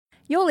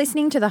You're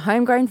listening to the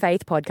Homegrown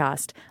Faith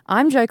podcast.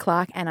 I'm Jo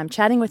Clark, and I'm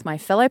chatting with my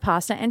fellow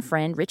pastor and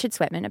friend Richard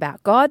Sweatman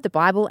about God, the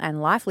Bible,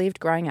 and life lived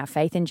growing our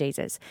faith in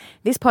Jesus.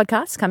 This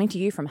podcast is coming to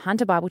you from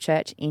Hunter Bible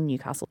Church in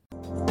Newcastle.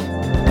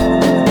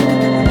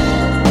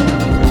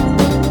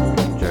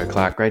 Jo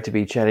Clark, great to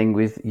be chatting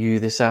with you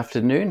this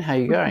afternoon. How are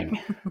you going?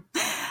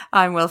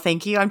 I'm well,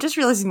 thank you. I'm just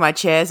realising my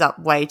chair's up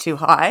way too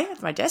high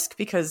at my desk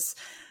because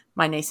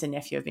my niece and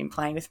nephew have been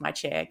playing with my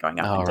chair going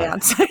up and down.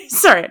 So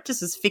sorry, I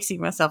just was fixing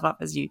myself up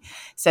as you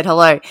said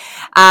hello.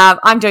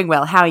 I'm doing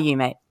well. How are you,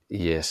 mate?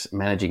 Yes,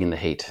 managing in the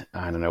heat.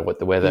 I don't know what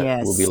the weather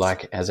will be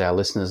like as our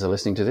listeners are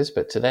listening to this,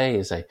 but today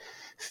is a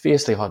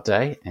fiercely hot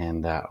day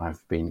and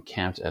I've been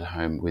camped at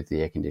home with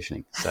the air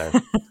conditioning. So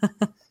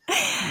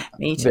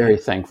Me too. very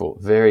thankful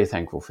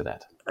for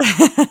that.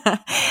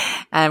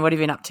 And what have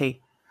you been up to?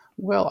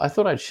 Well, I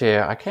thought I'd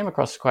share, I came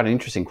across quite an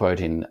interesting quote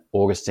in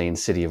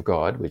Augustine's City of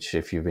God, which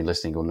if you've been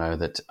listening, you'll know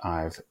that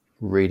I'm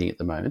reading at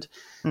the moment.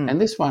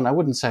 And this one, I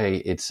wouldn't say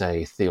it's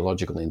a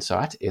theological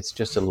insight. It's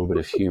just a little bit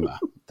of humour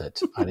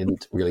that I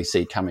didn't really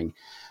see coming.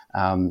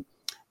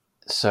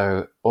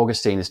 So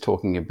Augustine is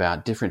talking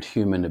about different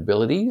human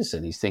abilities,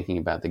 and he's thinking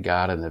about the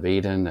Garden of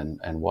Eden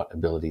and what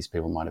abilities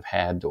people might have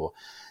had, or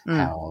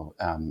how,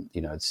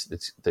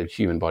 it's the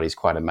human body is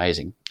quite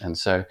amazing. And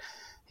so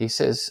he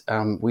says,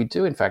 we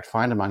do, in fact,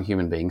 find among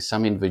human beings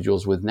some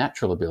individuals with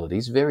natural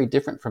abilities very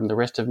different from the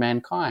rest of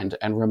mankind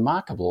and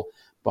remarkable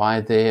by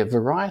their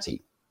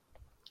variety.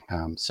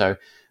 So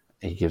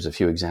he gives a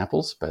few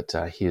examples, but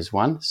here's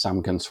one.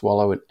 Some can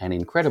swallow an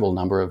incredible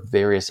number of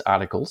various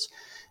articles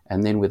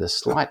and then with a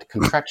slight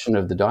contraction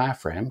of the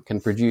diaphragm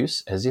can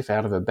produce, as if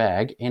out of a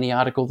bag, any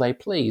article they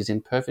please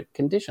in perfect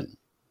condition.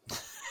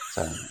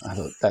 So I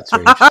thought that's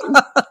very interesting.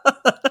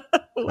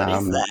 What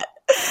is that?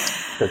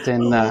 But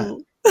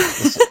then...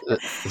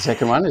 The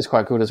second one is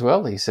quite good as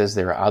well. He says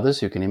there are others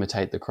who can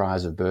imitate the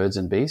cries of birds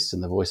and beasts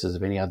and the voices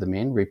of any other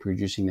men,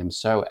 reproducing them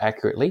so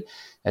accurately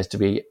as to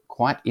be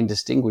quite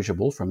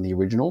indistinguishable from the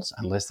originals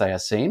unless they are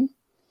seen.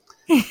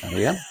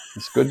 Yeah,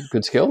 it's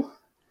good skill.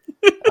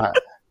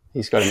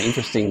 He's got an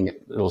interesting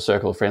little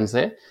circle of friends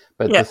there.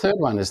 But The third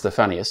one is the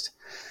funniest.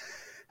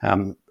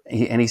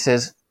 He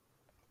says,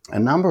 a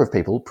number of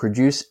people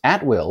produce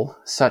at will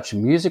such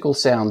musical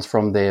sounds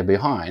from their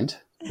behind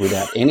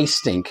without any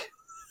stink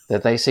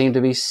that they seem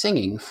to be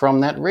singing from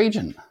that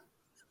region.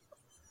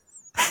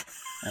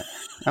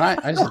 And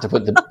I just had to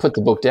put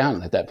the book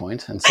down at that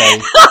point and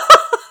say,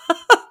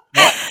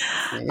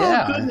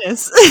 yeah, oh,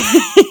 goodness.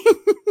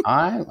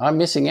 I'm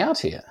missing out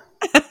here.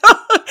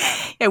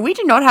 Yeah, we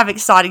do not have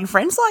exciting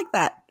friends like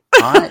that.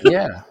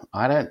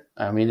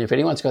 I mean, if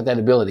anyone's got that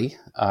ability,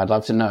 I'd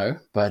love to know.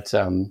 But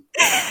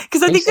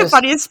because I think the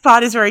funniest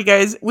part is where he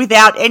goes,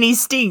 without any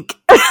stink.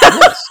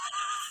 Yes.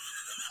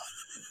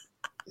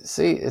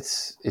 See,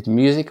 it's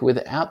music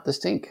without the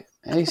stink.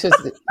 And he says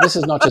this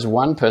is not just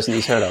one person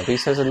he's heard of. He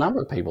says a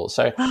number of people.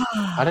 So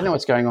I don't know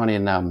what's going on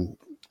in,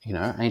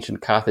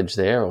 ancient Carthage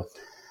there.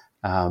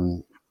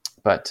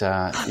 But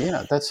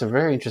that's a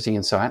very interesting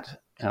insight.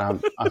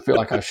 And I feel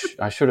like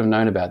I should have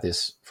known about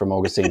this from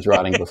Augustine's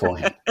writing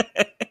beforehand.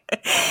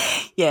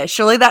 Yeah,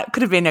 surely that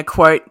could have been a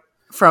quote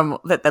from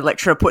that the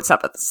lecturer puts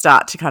up at the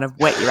start to kind of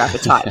whet your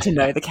appetite to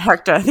know the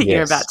character that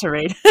you're about to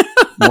read.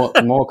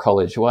 more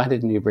college. Why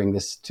didn't you bring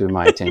this to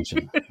my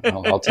attention?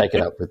 I'll take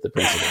it up with the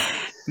principal.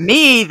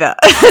 Me either.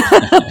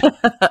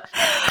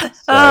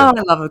 I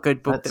love a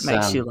good book that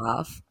makes you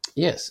laugh.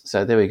 Yes.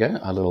 So there we go.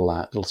 A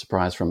little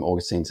surprise from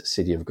Augustine's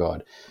City of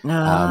God.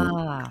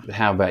 How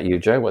about you,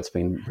 Jo? What's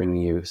been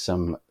bringing you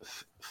some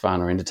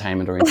fun or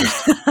entertainment or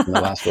interest in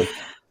the last week?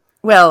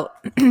 Well,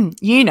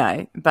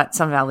 but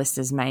some of our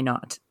listeners may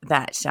not,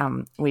 that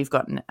we've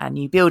got a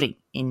new building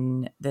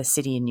in the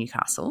city in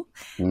Newcastle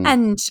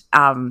and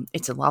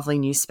it's a lovely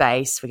new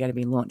space. We're going to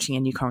be launching a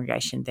new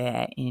congregation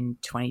there in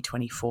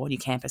 2024, new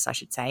campus, I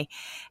should say,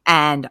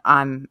 and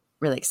I'm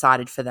really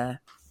excited for the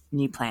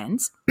new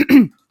plans.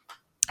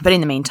 But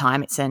in the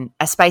meantime, it's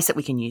a space that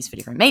we can use for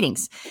different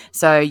meetings.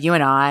 So you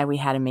and I, we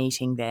had a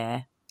meeting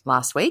there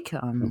last week.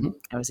 It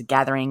was a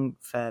gathering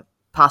for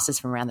pastors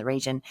from around the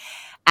region.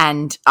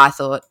 And I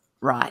thought,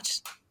 right,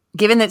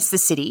 given that it's the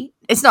city,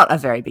 it's not a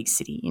very big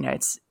city.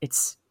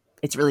 It's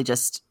really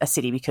just a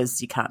city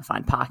because you can't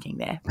find parking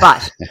there.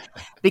 But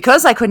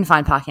because I couldn't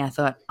find parking, I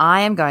thought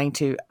I am going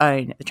to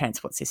own the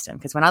transport system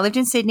because when I lived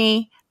in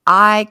Sydney,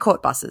 I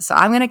caught buses. So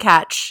I'm going to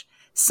catch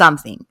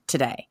something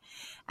today.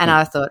 And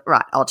I thought,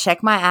 right, I'll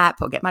check my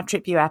app or get my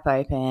TripView app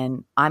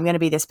open. I'm going to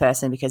be this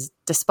person because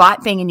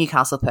despite being a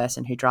Newcastle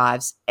person who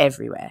drives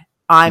everywhere,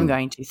 I'm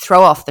going to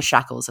throw off the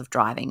shackles of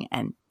driving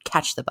and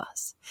catch the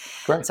bus.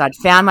 Great. So I'd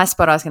found my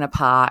spot I was going to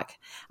park.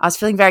 I was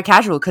feeling very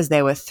casual because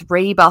there were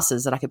 3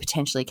 buses that I could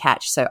potentially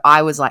catch. So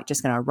I was like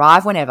just going to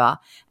arrive whenever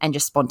and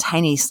just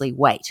spontaneously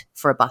wait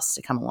for a bus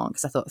to come along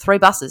because I thought 3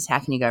 buses, how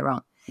can you go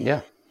wrong?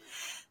 Yeah.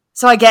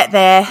 So I get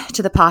there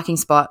to the parking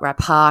spot where I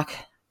park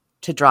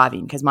to drive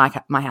in because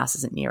my house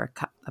isn't near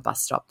a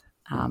bus stop.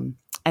 And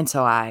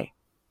so I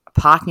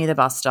park near the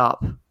bus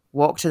stop,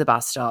 walk to the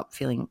bus stop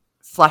feeling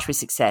flush with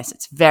success.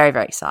 It's very,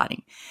 very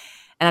exciting.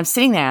 And I'm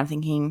sitting there, I'm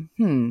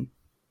thinking,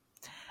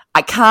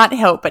 I can't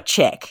help but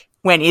check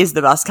when is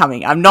the bus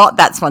coming. I'm not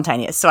that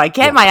spontaneous. So I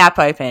get my app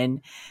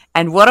open,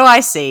 and what do I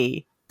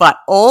see? But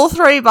all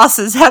 3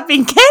 buses have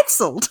been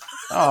cancelled.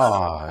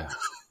 Oh,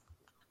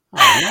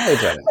 no,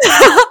 Jen.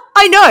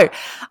 I know.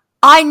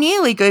 I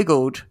nearly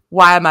Googled,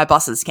 why are my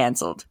buses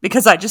cancelled?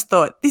 Because I just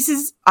thought,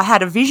 I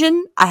had a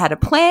vision, I had a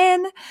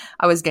plan,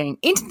 I was going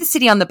into the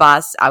city on the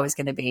bus, I was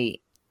going to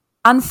be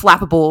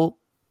unflappable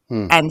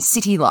and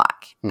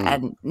city-like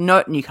and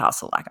not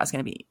Newcastle-like. I was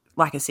going to be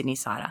like a Sydney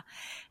sider.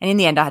 And in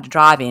the end, I had to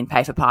drive in,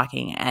 pay for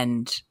parking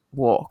and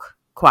walk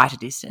quite a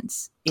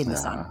distance in the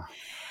sun.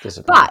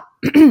 But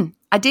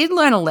I did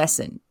learn a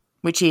lesson,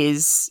 which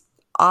is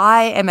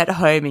I am at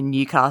home in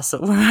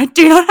Newcastle where I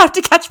do not have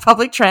to catch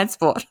public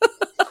transport.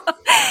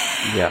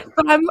 Yeah.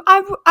 But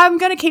I'm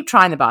going to keep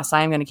trying the bus.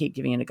 I am going to keep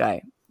giving it a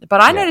go.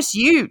 But I noticed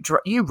you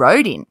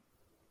rode in.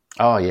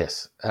 Oh,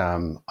 yes.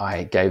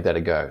 I gave that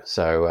a go.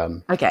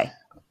 So okay.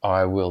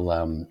 I will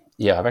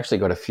I've actually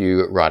got a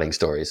few writing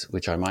stories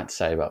which I might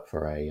save up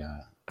for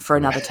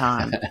another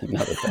time.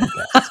 Another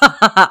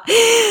podcast.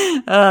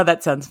 Oh,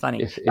 that sounds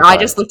funny. If I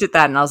just looked at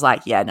that and I was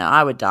like, yeah, no,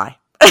 I would die.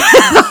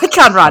 I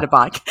can't ride a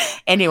bike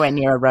anywhere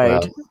near a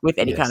road with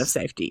any kind of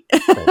safety.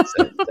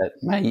 that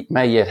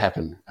may yet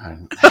happen.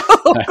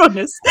 Oh,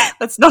 goodness.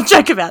 Let's not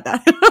joke about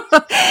that.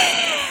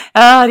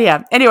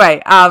 Yeah.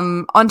 Anyway,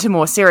 on to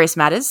more serious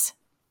matters.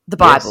 The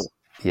Bible.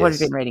 Yes. What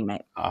have you been reading,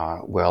 mate?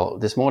 Well,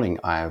 this morning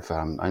I'm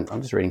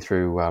just reading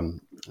through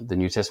the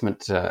New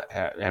Testament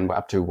and we're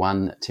up to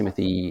 1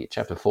 Timothy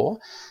chapter 4,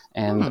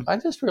 and I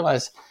just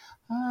realised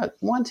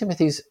 1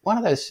 Timothy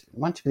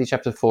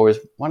chapter 4 is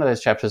one of those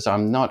chapters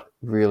I'm not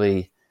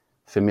really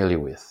familiar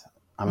with.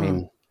 I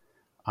mean,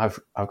 I've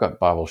got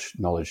Bible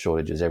knowledge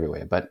shortages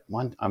everywhere, but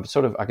I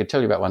could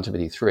tell you about 1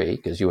 Timothy 3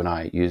 because you and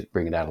I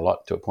bring it out a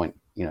lot to a point.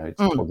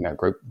 Talking about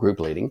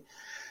group leading.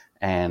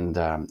 And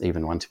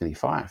even 1 Timothy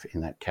 5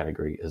 in that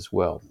category as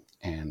well.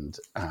 And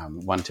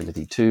 1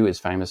 Timothy 2 is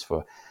famous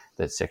for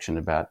that section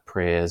about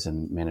prayers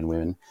and men and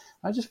women.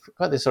 I just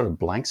got this sort of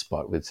blank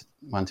spot with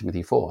 1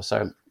 Timothy 4.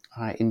 So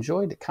I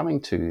enjoyed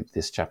coming to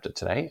this chapter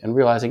today and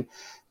realizing,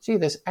 gee,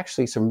 there's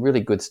actually some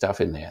really good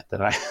stuff in there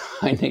that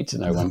I need to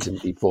know 1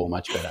 Timothy 4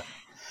 much better.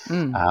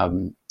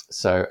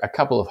 So a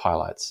couple of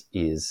highlights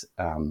is,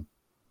 I'll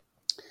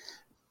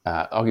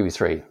give you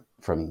 3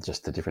 from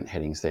just the different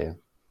headings there.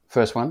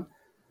 First one,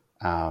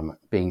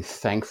 being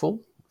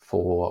thankful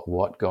for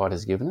what God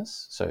has given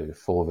us. So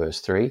 4 verse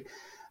 3,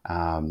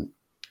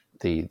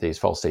 these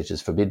false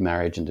teachers forbid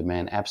marriage and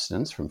demand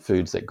abstinence from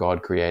foods that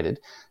God created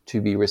to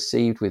be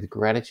received with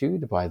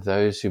gratitude by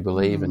those who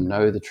believe and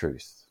know the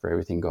truth. For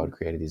everything God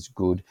created is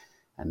good,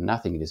 and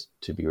nothing is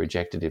to be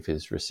rejected if it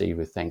is received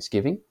with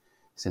thanksgiving,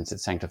 since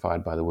it's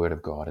sanctified by the word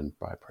of God and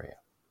by prayer.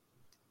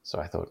 So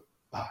I thought,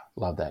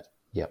 love that.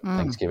 Yep,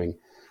 Thanksgiving.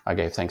 I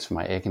gave thanks for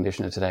my air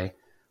conditioner today.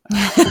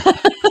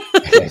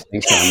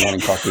 Thanks for my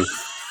morning coffee.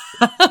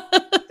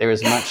 There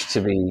is much to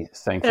be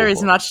thankful for. There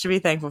is much to be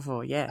thankful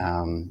for,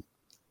 yeah.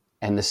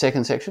 And the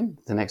second section,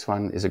 the next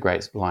one, is a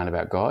great line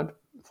about God,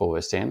 4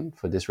 verse 10.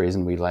 For this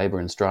reason we labour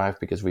and strive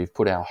because we've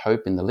put our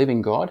hope in the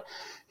living God,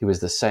 who is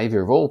the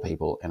saviour of all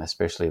people and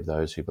especially of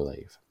those who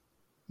believe.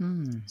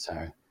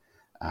 So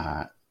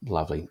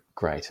lovely,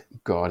 great.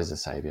 God is a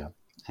saviour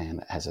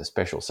and has a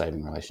special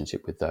saving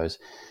relationship with those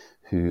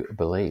who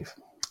believe.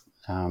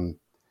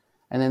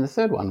 And then the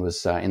third one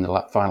was in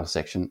the final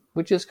section,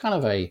 which is kind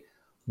of a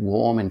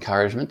warm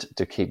encouragement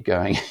to keep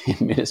going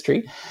in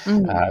ministry,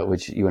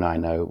 which you and I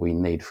know we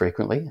need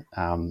frequently.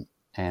 1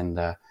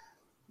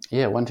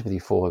 Timothy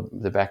 4,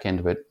 the back end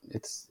of it,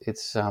 it's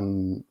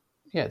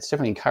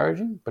definitely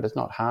encouraging, but it's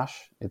not harsh.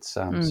 It's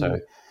so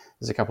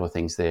there's a couple of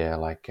things there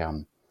like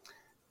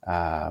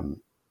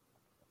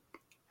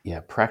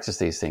practice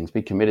these things,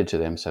 be committed to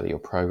them so that your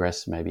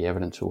progress may be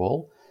evident to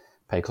all.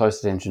 Pay close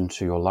attention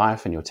to your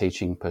life and your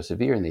teaching.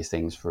 Persevere in these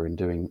things, for in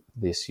doing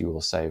this you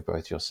will save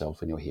both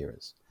yourself and your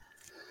hearers.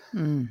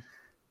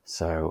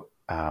 So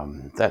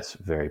that's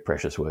very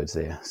precious words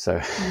there. So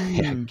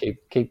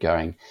keep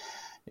going.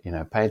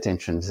 Pay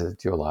attention to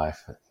your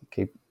life.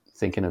 Keep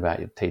thinking about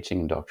your teaching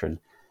and doctrine,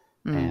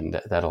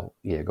 and that'll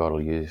God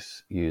will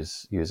use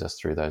us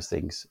through those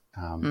things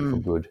for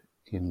good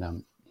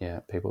in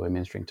people we're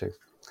ministering to.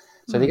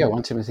 So there you go.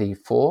 1 Timothy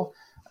 4,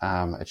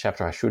 a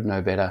chapter I should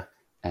know better,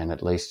 and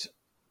at least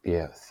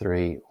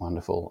 3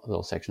 wonderful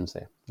little sections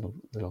there,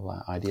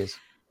 little ideas.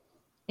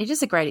 It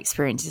is a great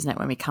experience, isn't it,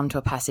 when we come to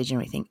a passage and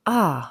we think,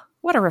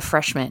 what a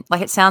refreshment.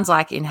 Like it sounds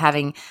like in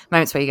having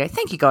moments where you go,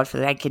 thank you, God, for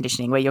the air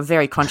conditioning, where you're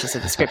very conscious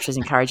of the scriptures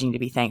encouraging you to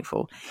be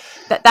thankful.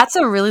 That's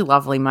a really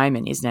lovely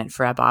moment, isn't it,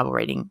 for our Bible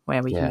reading,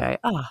 where we can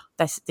go,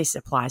 this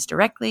applies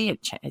directly.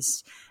 It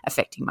is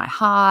affecting my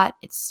heart.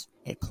 It's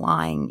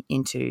applying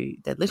into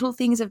the little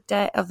things of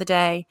the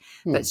day,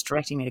 but it's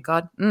directing me to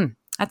God.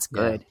 That's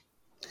good.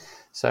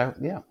 So,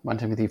 1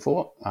 Timothy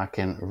 4, I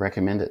can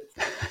recommend it.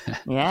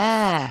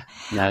 Yeah.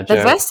 Now,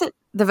 the verse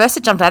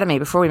that jumped out at me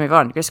before we move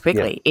on, just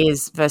quickly,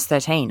 is verse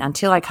 13.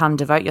 Until I come,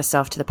 devote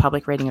yourself to the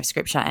public reading of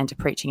Scripture and to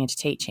preaching and to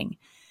teaching.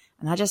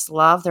 And I just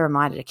love the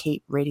reminder to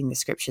keep reading the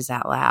scriptures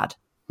out loud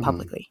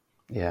publicly.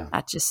 Yeah.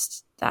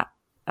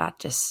 That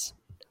just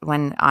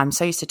when I'm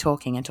so used to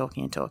talking and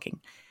talking and talking,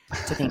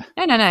 to think,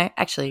 no,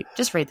 actually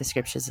just read the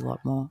scriptures a lot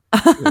more.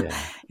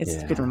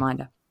 It's a good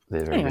reminder.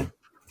 They're very Anyway.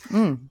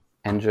 good.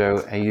 And Jo,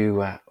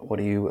 what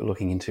are you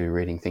looking into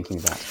reading, thinking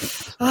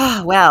about?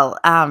 Oh, well,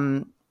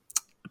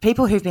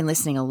 people who've been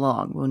listening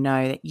along will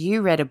know that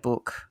you read a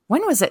book.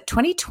 When was it?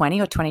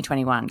 2020 or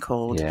 2021,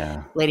 called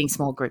Leading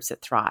Small Groups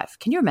That Thrive.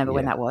 Can you remember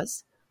when that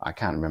was? I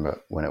can't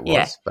remember when it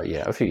was, but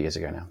a few years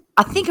ago now.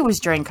 I think it was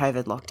during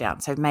COVID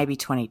lockdown, so maybe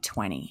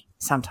 2020,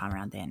 sometime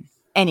around then.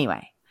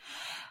 Anyway,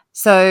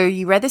 so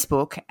you read this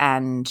book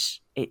and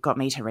it got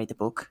me to read the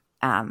book.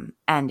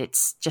 And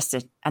it's just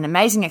an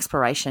amazing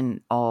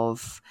exploration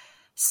of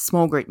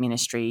small group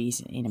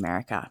ministries in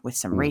America, with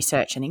some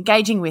research and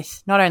engaging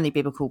with not only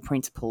biblical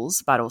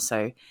principles, but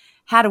also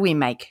how do we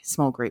make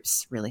small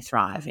groups really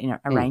thrive in a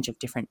range of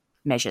different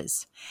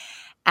measures.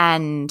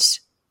 And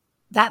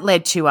that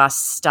led to us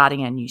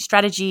starting a new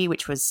strategy,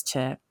 which was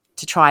to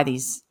try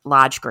these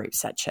large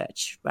groups at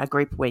church, a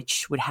group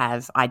which would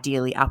have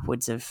ideally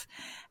upwards of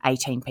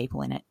 18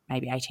 people in it,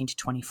 maybe 18 to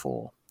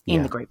 24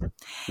 in the group.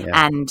 Yeah.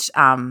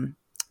 And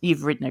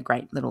you've written a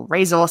great little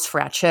resource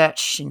for our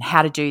church and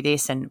how to do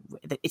this, and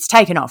it's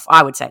taken off.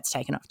 I would say it's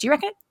taken off. Do you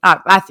reckon?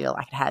 I feel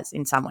like it has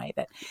in some way,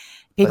 that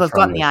people have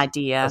gotten the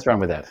idea. Let's run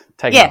with that.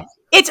 Take it off.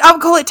 I'll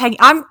call it taking.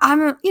 I'm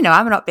an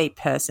upbeat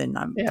person.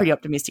 I'm pretty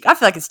optimistic. I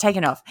feel like it's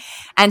taken off,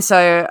 and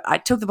so I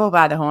took the bull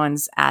by the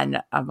horns.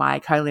 And my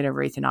co-leader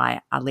Ruth and I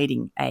are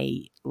leading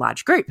a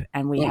large group,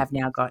 and we have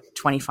now got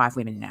 25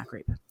 women in our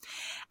group,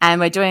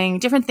 and we're doing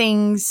different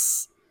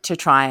things to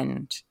try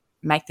and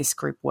make this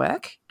group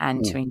work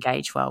and to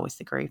engage well with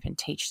the group and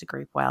teach the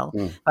group well,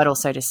 but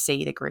also to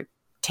see the group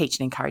teach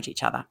and encourage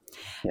each other.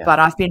 Yeah. But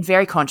I've been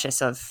very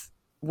conscious of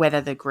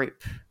whether the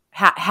group.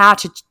 How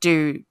to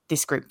do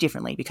this group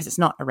differently, because it's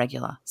not a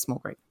regular small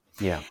group.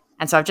 Yeah.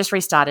 And so I've just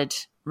restarted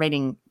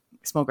reading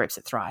Small Groups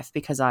That Thrive,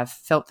 because I've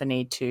felt the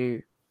need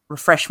to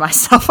refresh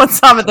myself on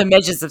some of the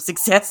measures of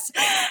success,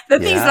 the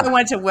things that I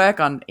wanted to work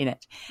on in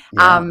it.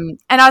 Yeah. And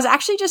I was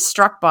actually just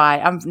struck by,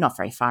 I'm not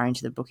very far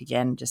into the book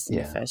again, just in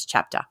the first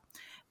chapter,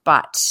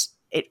 but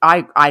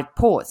I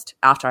paused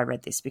after I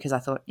read this, because I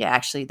thought,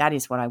 actually that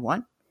is what I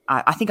want.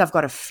 I think I've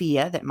got a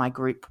fear that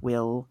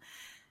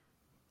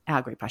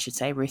our group, I should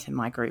say, Ruth and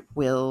my group,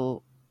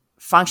 will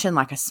function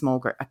like a small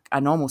group, a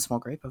normal small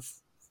group of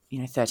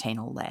 13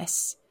 or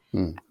less,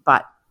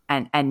 but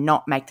and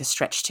not make the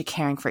stretch to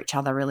caring for each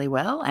other really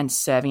well and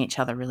serving each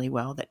other really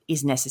well that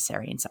is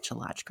necessary in such a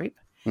large group.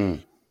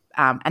 And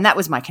that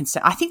was my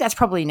concern. I think that's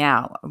probably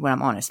now, when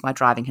I'm honest, my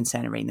driving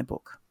concern in reading the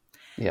book.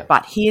 Yeah.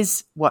 But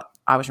here's what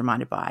I was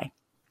reminded by.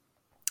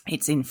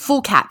 It's in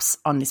full caps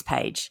on this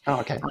page.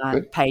 Oh, okay.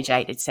 Page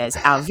 8, it says,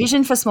 our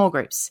vision for small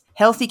groups,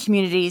 healthy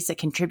communities that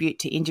contribute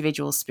to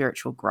individual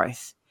spiritual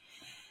growth.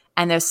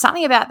 And there's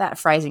something about that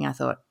phrasing I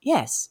thought,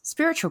 yes,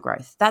 spiritual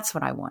growth, that's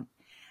what I want.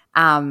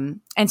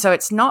 And so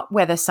it's not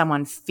whether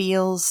someone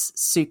feels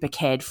super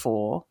cared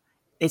for.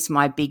 It's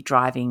my big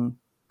driving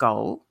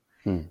goal.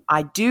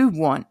 I do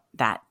want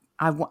that.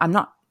 I'm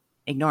not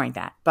ignoring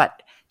that.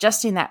 But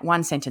just in that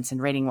one sentence and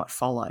reading what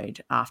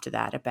followed after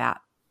that about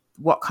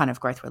what kind of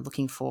growth we're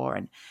looking for,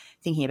 and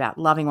thinking about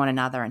loving one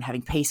another and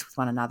having peace with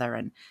one another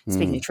and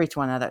speaking the truth to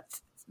one another.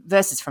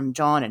 Verses from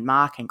John and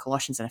Mark and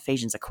Colossians and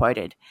Ephesians are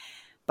quoted.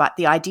 But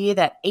the idea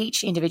that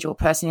each individual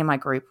person in my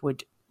group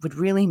would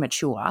really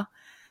mature,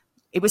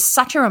 it was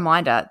such a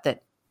reminder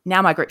that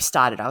now my group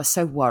started, I was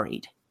so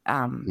worried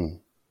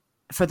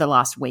for the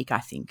last week, I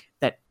think,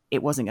 that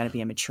it wasn't going to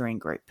be a maturing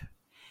group.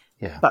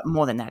 Yeah. But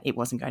more than that, it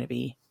wasn't going to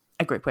be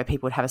a group where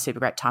people would have a super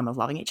great time of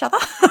loving each other.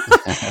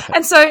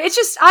 And so it's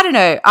just, I don't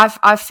know,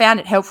 I've found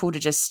it helpful to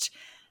just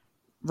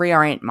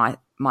reorient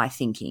my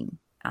thinking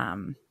a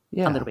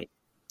little bit.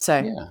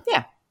 So,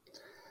 Wow.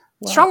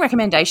 Strong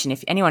recommendation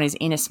if anyone is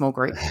in a small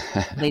group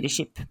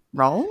leadership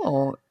role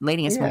or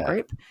leading a small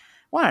group,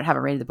 why not have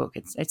a read of the book?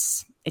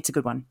 It's a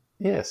good one.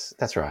 Yes,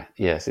 that's right.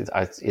 Yes,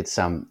 it's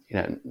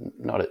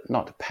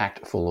not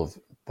packed full of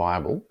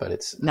Bible, but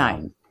it's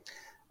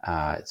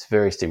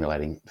very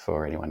stimulating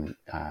for anyone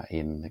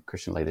in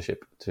Christian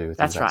leadership to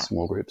think about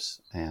small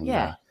groups. And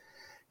I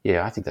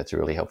think that's a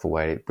really helpful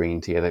way of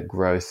bringing together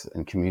growth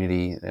and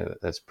community.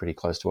 That's pretty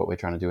close to what we're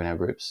trying to do in our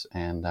groups.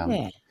 And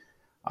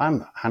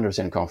I'm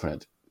 100%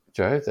 confident,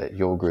 Jo, that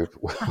your group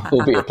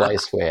will be a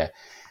place where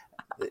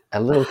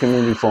a little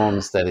community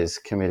forms that is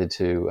committed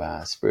to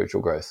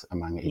spiritual growth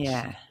among each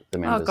the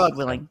members. Oh, God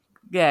willing.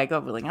 Yeah,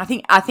 God willing. I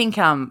think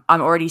I'm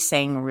already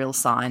seeing real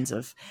signs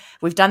of,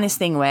 we've done this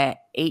thing where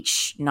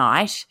each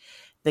night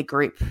the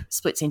group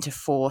splits into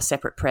 4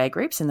 separate prayer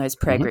groups, and those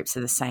prayer groups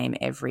are the same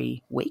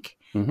every week,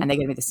 and they're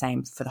going to be the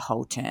same for the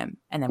whole term,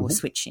 and then we'll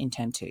switch in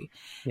term 2.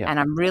 Yeah. And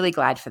I'm really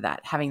glad for that,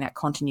 having that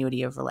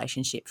continuity of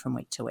relationship from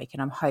week to week,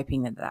 and I'm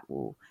hoping that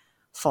will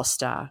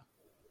foster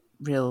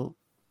real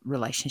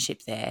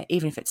relationship there,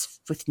 even if it's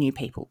with new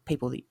people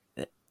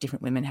that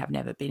different women have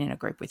never been in a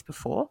group with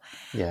before.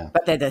 Yeah.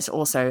 But there's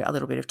also a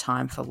little bit of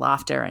time for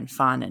laughter and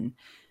fun and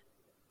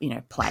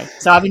play.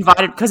 So I've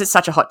invited, because it's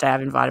such a hot day,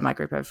 I've invited my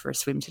group over for a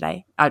swim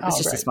today. It's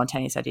just great. a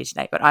spontaneous idea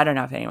today, but I don't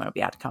know if anyone will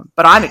be able to come.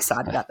 But I'm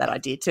excited about that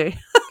idea too.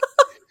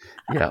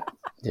 Yeah.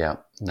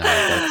 No,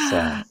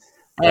 that's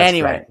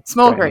anyway, great.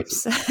 small Great.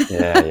 groups.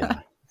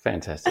 Yeah.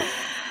 Fantastic.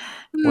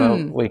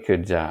 Well, we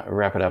could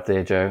wrap it up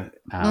there, Jo.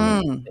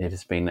 It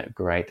has been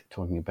great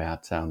talking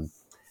about,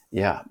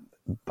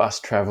 bus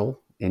travel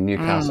in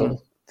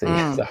Newcastle,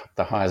 the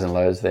highs and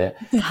lows there.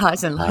 The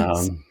highs and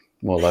lows.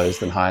 More lows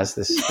than highs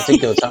this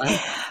particular time.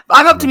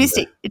 I'm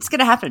optimistic. It's going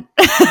to happen.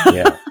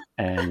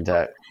 And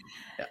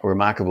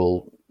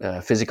remarkable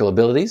physical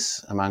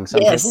abilities among some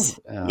people.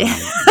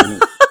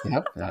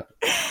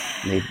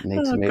 Need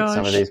to meet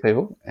some of these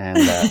people. And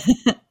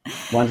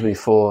 1 to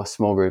 4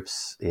 small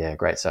groups. Yeah,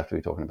 great stuff to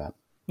be talking about.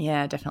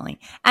 Yeah, definitely.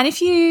 And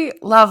if you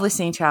love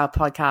listening to our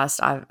podcast,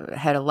 I've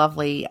heard a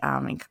lovely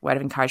word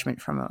of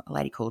encouragement from a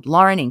lady called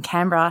Lauren in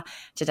Canberra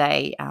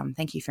today.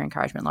 Thank you for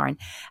encouragement, Lauren.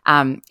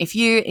 If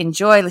you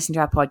enjoy listening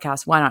to our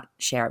podcast, why not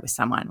share it with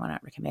someone? Why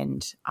not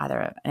recommend either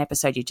an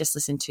episode you just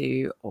listened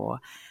to, or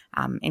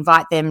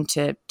invite them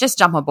to just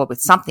jump on board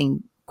with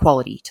something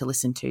quality to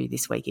listen to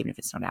this week, even if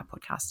it's not our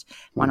podcast.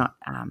 Why not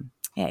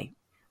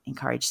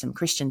encourage some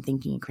Christian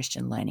thinking and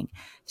Christian learning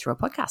through a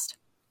podcast?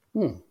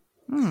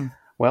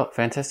 Well,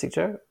 fantastic,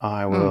 Jo.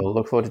 I will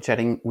look forward to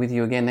chatting with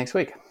you again next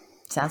week.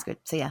 Sounds good.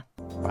 See ya.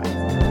 Bye.